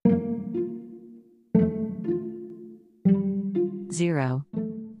0.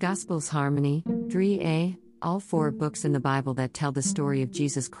 Gospels Harmony, 3a. All 4 books in the Bible that tell the story of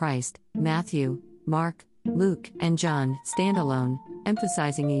Jesus Christ, Matthew, Mark, Luke, and John, stand alone,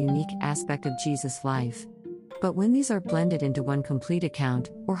 emphasizing a unique aspect of Jesus' life. But when these are blended into one complete account,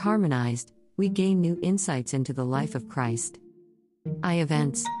 or harmonized, we gain new insights into the life of Christ. I.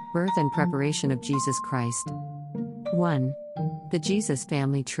 Events, birth and preparation of Jesus Christ. 1. The Jesus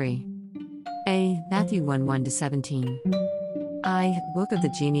family tree. A. Matthew 1:1-17. I. Book of the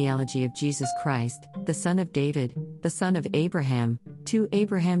genealogy of Jesus Christ, the son of David, the son of Abraham. 2.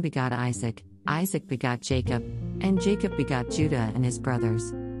 Abraham begot Isaac, Isaac begot Jacob, and Jacob begot Judah and his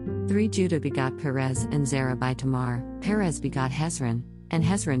brothers. 3. Judah begot Perez and Zerah by Tamar, Perez begot Hezron, and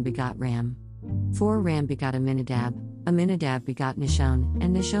Hezron begot Ram. 4. Ram begot Amminadab, Amminadab begot Nahshon,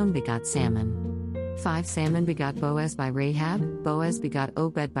 and Nahshon begot Salmon. 5. Salmon begot Boaz by Rahab, Boaz begot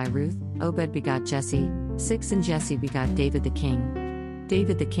Obed by Ruth, Obed begot Jesse. 6. And Jesse begot David the king.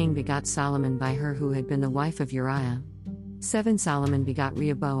 David the king begot Solomon by her who had been the wife of Uriah. 7. Solomon begot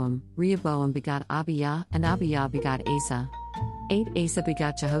Rehoboam, Rehoboam begot Abijah, and Abijah begot Asa. 8. Asa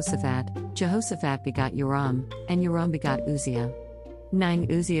begot Jehoshaphat, Jehoshaphat begot Joram, and Joram begot Uzziah.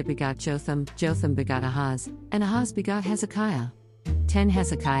 9. Uzziah begot Jotham, Jotham begot Ahaz, and Ahaz begot Hezekiah. 10.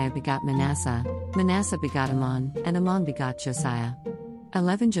 Hezekiah begot Manasseh, Manasseh begot Amon, and Amon begot Josiah.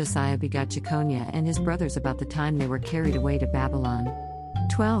 11. Josiah begot Jeconiah and his brothers about the time they were carried away to Babylon.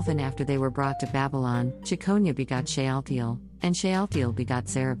 12. And after they were brought to Babylon, Jeconiah begot Shealtiel, and Shealtiel begot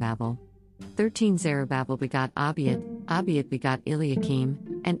Zerubbabel. 13. Zerubbabel begot Abiud, Abiud begot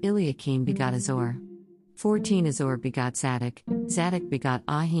Eliakim, and Eliakim begot Azor. 14. Azor begot Zadok, Zadok begot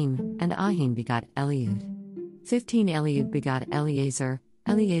Ahim, and Ahim begot Eliud. 15. Eliud begot Eleazar,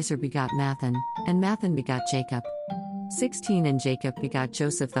 Eleazar begot Mathan, and Mathan begot Jacob. 16. And Jacob begot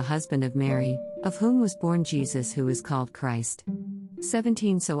Joseph the husband of Mary, of whom was born Jesus who is called Christ.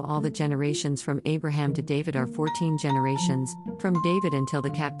 17. So all the generations from Abraham to David are 14 generations, from David until the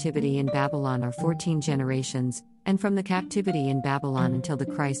captivity in Babylon are 14 generations, and from the captivity in Babylon until the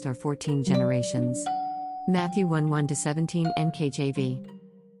Christ are 14 generations. Matthew 1:1-17 NKJV.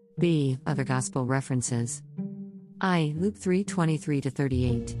 B. Other Gospel references. I. Luke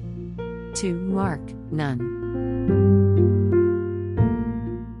 3:23-38. 2. Mark, none.